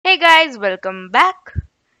Guys, welcome back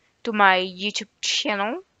to my YouTube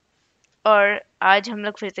channel. और आज हम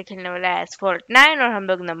लोग फिर से खेलने वाला है एसफॉल्ट 9 और हम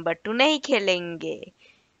लोग नंबर 2 नहीं खेलेंगे,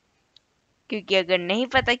 क्योंकि अगर नहीं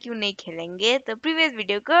पता क्यों नहीं खेलेंगे तो प्रीवियस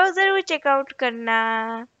वीडियो को जरूर चेकआउट करना।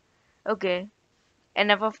 ओके,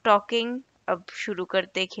 एनफ ऑफ टॉकिंग, अब शुरू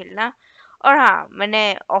करते हैं खेलना। और हाँ,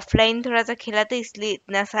 मैंने ऑफलाइन थोड़ा सा खेला था इसलिए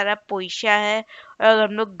इतना सारा पैसा है। और अगर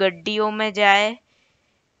हम लोग गड्डियों में जाए,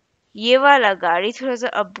 ये वाला गाड़ी थोड़ा सा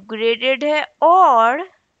अपग्रेडेड है। और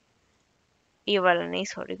ये वाला नहीं,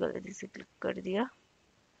 सॉरी गलती से क्लिक कर दिया।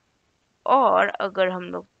 और अगर हम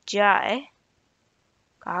लोग जाए,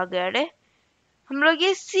 कहा गया रे, हम लोग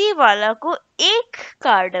ये सी वाला को एक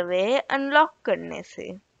कार्ड वे अनलॉक करने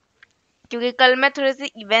से, क्योंकि कल मैं थोड़े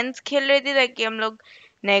से इवेंट्स खेल रही थी ताकि हम लोग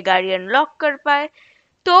नए गाड़ी अनलॉक कर पाए।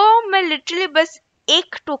 तो मैं लिटरली बस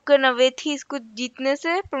एक टोकन अवे थी इसको जीतने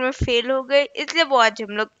से, पर मैं फेल हो गई। इसलिए वो आज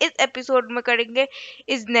हम लोग इस एपिसोड में करेंगे,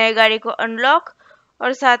 इस नए गाड़ी को अनलॉक।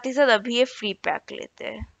 और साथ ही साथ अभी ये फ्री पैक लेते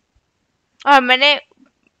हैं। और मैंने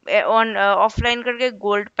ऑन ऑफलाइन करके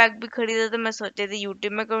गोल्ड पैक भी खरीदा था। मैं सोचे थे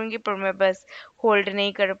यूट्यूब में करूंगी, पर मैं बस होल्ड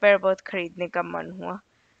नहीं कर पाया, बहुत खरीदने का मन हुआ।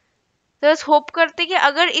 तो बस होप करते कि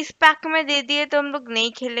अगर इस पैक में दे दिए तो हम लोग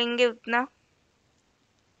नहीं खेलेंगे उतना।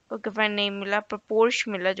 ओके फाइन, नहीं मिला पर पोर्श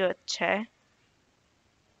मिला जो अच्छा है।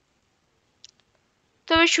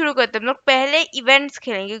 तो अभी शुरू करते हैं। हम लोग पहले इवेंट्स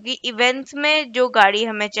खेलेंगे, क्योंकि इवेंट्स में जो गाड़ी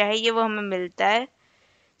हमें चाहिए वो हमें मिलता है।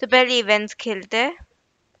 तो पहले इवेंट्स खेलते हैं,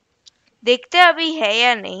 देखते हैं अभी है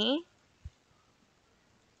या नहीं।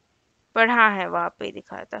 पर हाँ, है, वहां पे ही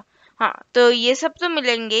दिखा था। हाँ, तो ये सब तो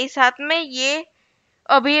मिलेंगे ही साथ में। ये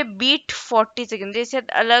अभी ये बीट 40 सेकेंड, ये शायद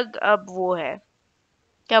अलग, अब वो है,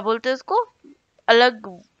 क्या बोलते हैं उसको, अलग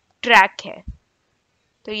ट्रैक है।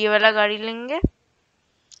 तो ये वाला गाड़ी लेंगे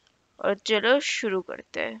और चलो शुरू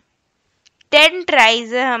करते हैं। 10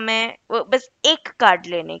 ट्राइज है हमें, बस एक कार्ड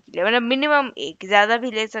लेने के लिए, मतलब मिनिमम एक, ज्यादा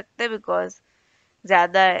भी ले सकते हैं बिकॉज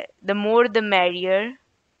ज्यादा है, the more the merrier.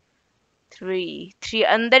 Three three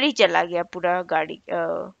अंदर ही चला गया पूरा गाड़ी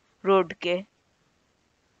रोड के।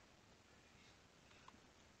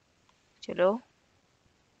 चलो,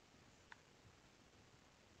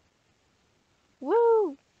 वो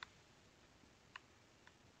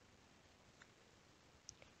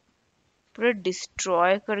पूरा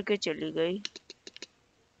डिस्ट्रॉय करके चली गई,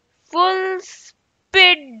 फुल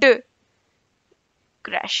स्पीड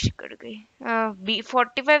क्रैश कर गई।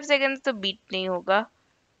 45 सेकेंड तो बीट नहीं होगा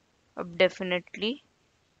अब डेफिनेटली,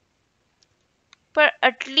 पर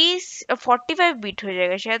एटलीस्ट 45 बीट हो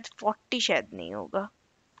जाएगा शायद, 40 शायद नहीं होगा।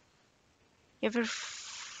 या फिर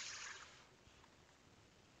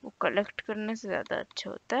वो कलेक्ट करने से ज्यादा अच्छा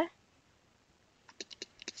होता है।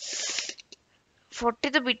 40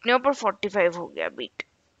 तो बीट नहीं हो, पर 45 हो गया बीट।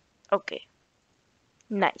 Okay,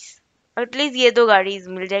 nice. एटलीस्ट ये दो गाड़ी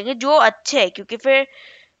मिल जाएंगे जो अच्छे है, क्योंकि फिर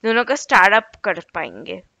दोनों का स्टार्टअप कर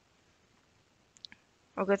पाएंगे।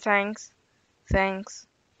 Okay, thanks thanks.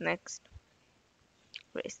 Next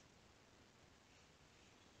race.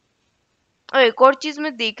 और एक और चीज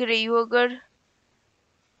मैं देख रही हूँ, अगर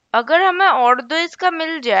अगर हमें और दो इसका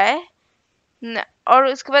मिल जाए और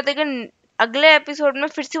उसके बाद अगर अगले एपिसोड में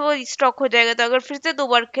फिर से वो स्टॉक हो जाएगा, तो अगर फिर से 2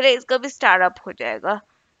 बार खेले इसका भी स्टार्टअप हो जाएगा।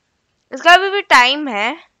 इसका अभी भी टाइम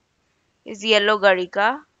है इस येलो गाड़ी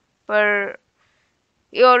का, पर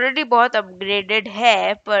ये ऑलरेडी बहुत अपग्रेडेड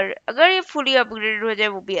है। पर अगर ये फुली अपग्रेडेड हो जाए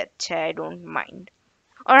वो भी अच्छा है, आई डोंट माइंड।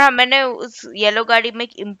 और हाँ, मैंने उस येलो गाड़ी में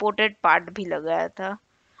एक इम्पोर्टेड पार्ट भी लगाया था।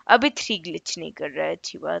 अभी 3 ग्लिच नहीं कर रहा है,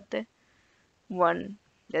 अच्छी बात है। 1,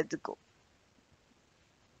 लेट्स गो।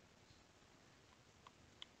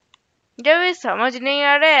 जब ये समझ नहीं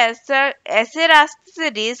आ रहा है, ऐसा ऐसे रास्ते से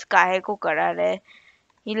रेस काहे को करा रहा है।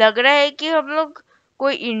 ये लग रहा है कि हम लोग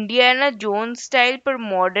कोई इंडियाना जोन स्टाइल पर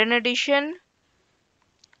मॉडर्न एडिशन,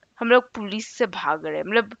 हम लोग पुलिस से भाग रहे हैं।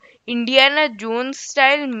 मतलब Indiana zone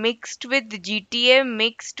style mixed with GTA,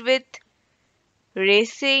 mixed with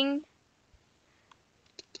racing,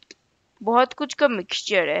 बहुत कुछ का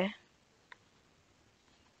मिक्सचर है।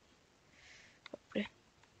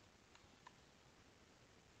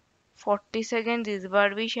 40 सेकेंड इस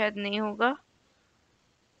बार भी शायद नहीं होगा।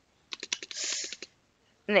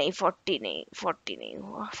 नहीं, 40 नहीं, 40 नहीं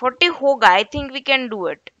हुआ। 40 होगा, I think we can do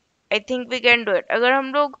it. I think we can do it. अगर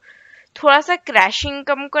हम लोग थोड़ा सा क्रैशिंग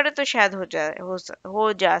कम करें तो शायद हो जाए,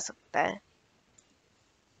 हो जा सकता है।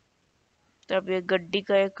 तो अब ये गड्डी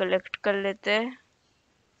का कलेक्ट कर लेते हैं,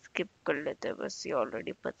 स्किप कर लेते हैं, बस ये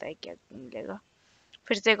ऑलरेडी पता है क्या मिलेगा।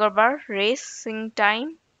 फिर से एक और बार रेसिंग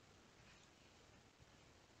टाइम।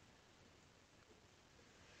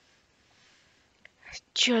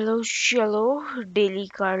 चलो चलो, डेली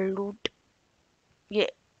कार लूट।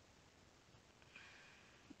 ये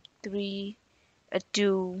 3, a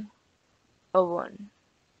 2, a 1।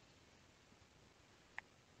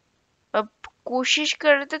 अब कोशिश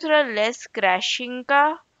कर रहे थे थोड़ा लेस क्रैशिंग का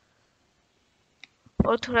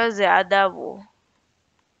और थोड़ा ज्यादा वो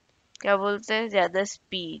क्या बोलते हैं ज्यादा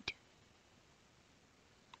स्पीड,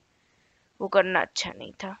 वो करना अच्छा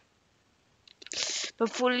नहीं था। तो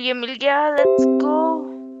फुल ये मिल गया, let's go.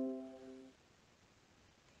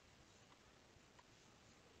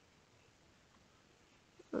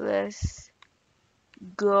 Let's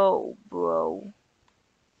go bro.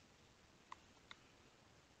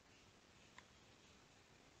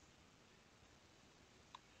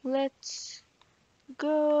 Let's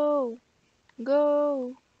go गो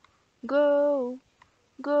गो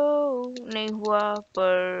गो। नहीं हुआ,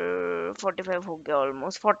 पर 45 हो गया,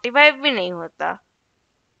 ऑलमोस्ट 45 भी नहीं होता।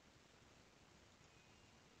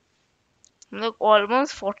 हम लोग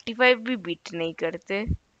ऑलमोस्ट 45 भी बीट नहीं करते।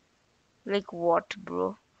 Like what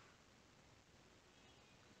bro.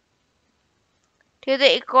 ठीक है, तो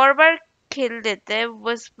एक और बार खेल देते हैं,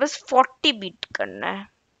 बस बस 40 बीट करना है।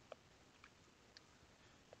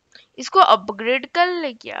 इसको अपग्रेड कर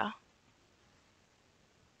ले क्या,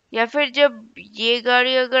 या फिर जब ये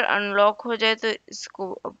गाड़ी अगर अनलॉक हो जाए तो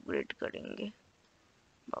इसको अपग्रेड करेंगे।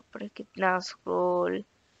 बाप रे कितना स्क्रोल।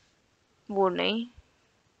 वो नहीं,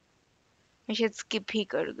 मैं शायद स्किप ही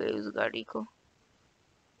कर गई उस गाड़ी को।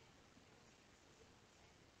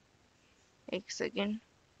 एक सेकेंड,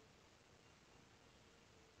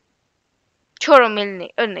 छोड़ो मिलने,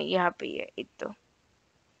 नहीं यहाँ पे ही है एक तो।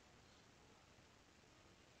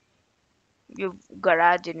 ये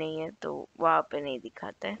गराज नहीं है तो वहां पे नहीं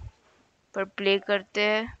दिखाता है, पर प्ले करते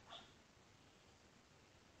हैं।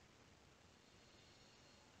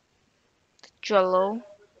 चलो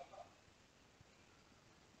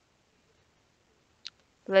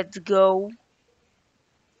let's go.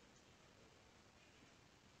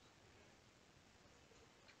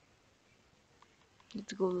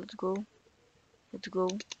 Let's go let's go let's go.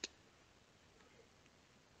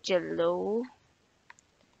 चलो,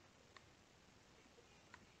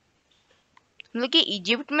 मतलब कि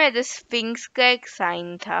इजिप्ट में द स्फिंक्स का एक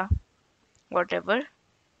साइन था, व्हाटएवर।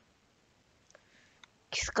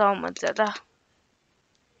 किसका मत ज्यादा,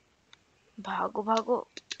 भागो भागो।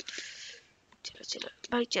 चलो चलो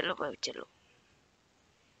भाई, चलो भाई चलो।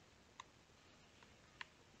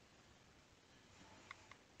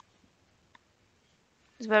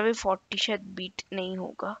 इस बार भी 40 शायद बीट नहीं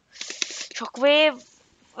होगा। शॉकवेव,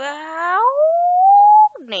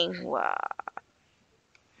 नहीं हुआ,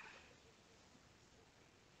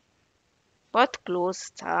 बहुत क्लोज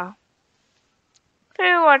था।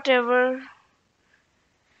 फिर व्हाटएवर,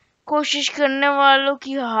 कोशिश करने वालों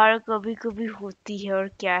की हार कभी कभी होती है, और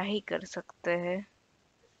क्या ही कर सकते हैं।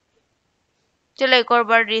 चलो एक और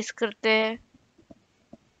बार रेस करते हैं।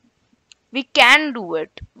 We can do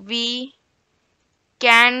it, we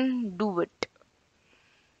can do it.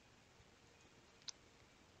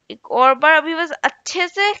 एक और बार, अभी बस अच्छे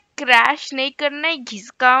से क्रैश नहीं करना है,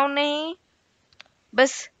 घिसकाव नहीं,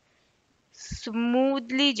 बस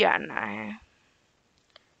स्मूथली जाना है।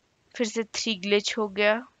 फिर से 3 ग्लिच हो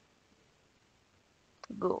गया।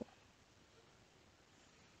 गो।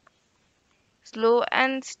 Slow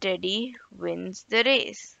and steady wins the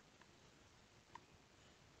race.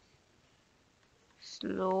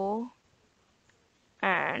 Slow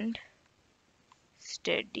and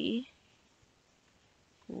steady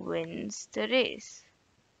wins the race.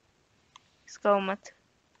 इसका मत,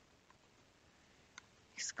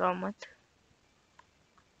 इसका मत,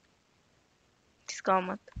 इसका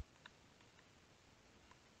मत।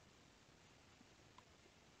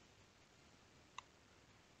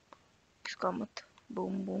 इसका मत।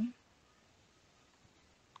 बूम बूम,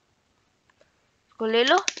 को ले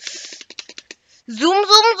लो। Zoom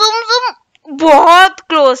zoom zoom zoom. बहुत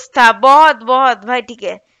क्लोज था, बहुत बहुत भाई। ठीक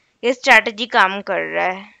है, ये स्ट्रैटेजी काम कर रहा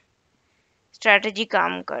है, स्ट्रैटेजी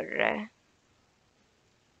काम कर रहा है।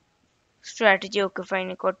 स्ट्रैटेजी ओके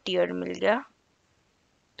फाइन, एक और टीयर मिल गया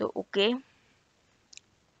तो ओके।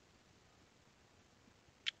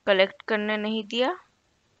 कलेक्ट करने नहीं दिया।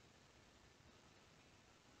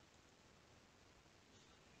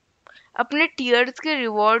 अपने टीयर्स के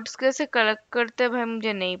रिवॉर्ड्स कैसे कलेक्ट करते हैं भाई,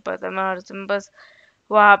 मुझे नहीं पता। मैं हर समय बस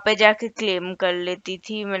वहां पे जाके क्लेम कर लेती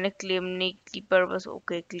थी। मैंने क्लेम नहीं की, पर बस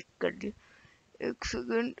ओके क्लिक कर दी। एक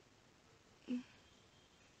सेकंड,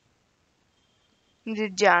 मुझे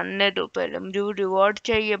जानने दो पहले। मुझे वो रिवॉर्ड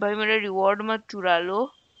चाहिए भाई, मेरा रिवॉर्ड मत चुरा लो,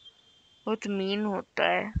 बहुत मीन होता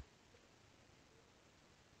है।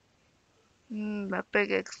 वहाँ पे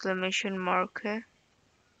एक एक्सक्लेमेशन मार्क है।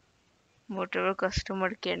 व्हाटएवर,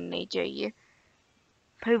 कस्टमर केयर नहीं चाहिए।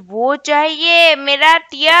 भाई वो चाहिए, मेरा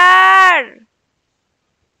टियर,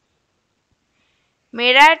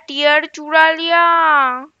 मेरा टियर चुरा लिया।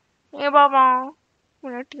 ए बाबा,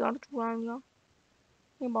 मेरा टियर चुरा लिया।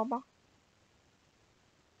 ए बाबा,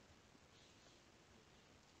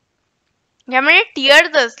 या मेरे टियर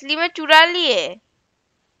तो असली में चुरा लिए।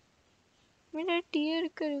 मेरा टियर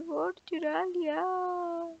का रिवॉर्ड चुरा लिया।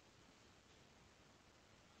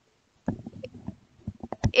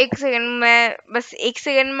 एक सेकंड, मैं बस एक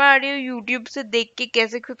सेकंड में आ रही हूँ यूट्यूब से देख के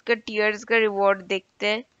कैसे खुद का टीयर्स का रिवॉर्ड देखते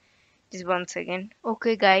हैं। Just 1 second.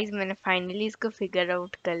 ओके गाइस, मैंने फाइनली इसको फिगर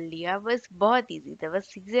आउट कर लिया। बस बहुत इजी था, बस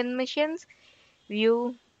सीजन मिशंस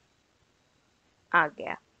व्यू आ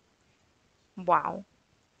गया। वाओ,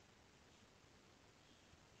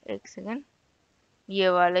 एक सेकंड, ये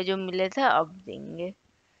वाले जो मिले थे अब देंगे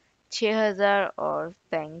 6000 और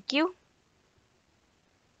थैंक यू।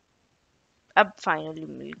 अब फाइनली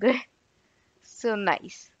मिल गए, सो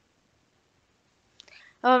नाइस।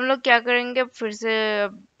 अब हम लोग क्या करेंगे, अब फिर से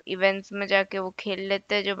इवेंट्स में जाके वो खेल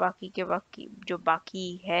लेते हैं जो बाकी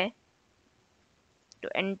है। तो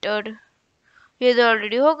एंटर्ड, ये तो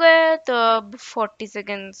ऑलरेडी हो गए, तो अब 40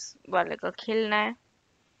 सेकेंड्स वाले का खेलना है।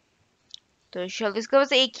 तो चलो, इसका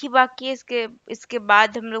बस एक ही बाकी है। इसके इसके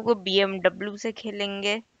बाद हम लोग वो BMW से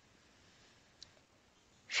खेलेंगे।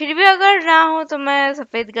 फिर भी अगर ना हो तो मैं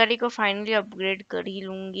सफेद गाड़ी को फाइनली अपग्रेड कर ही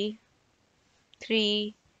लूंगी।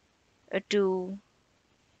 3 2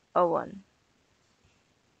 1।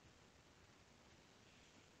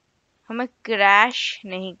 हमें क्रैश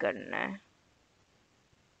नहीं करना है,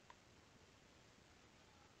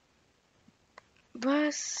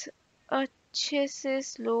 बस अच्छे से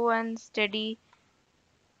स्लो एंड स्टेडी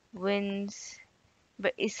विंड्स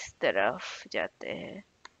इस तरफ जाते हैं।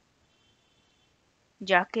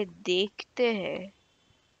 जाके देखते हैं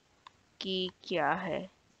कि क्या है।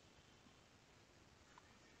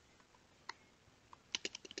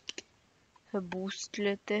 बूस्ट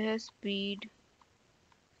लेते हैं स्पीड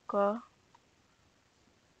का,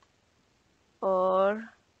 और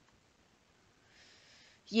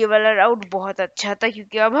ये वाला राउट बहुत अच्छा था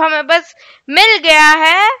क्योंकि अब हमें बस मिल गया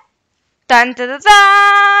है, तन तन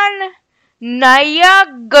तन, नया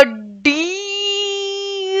गड्ढा।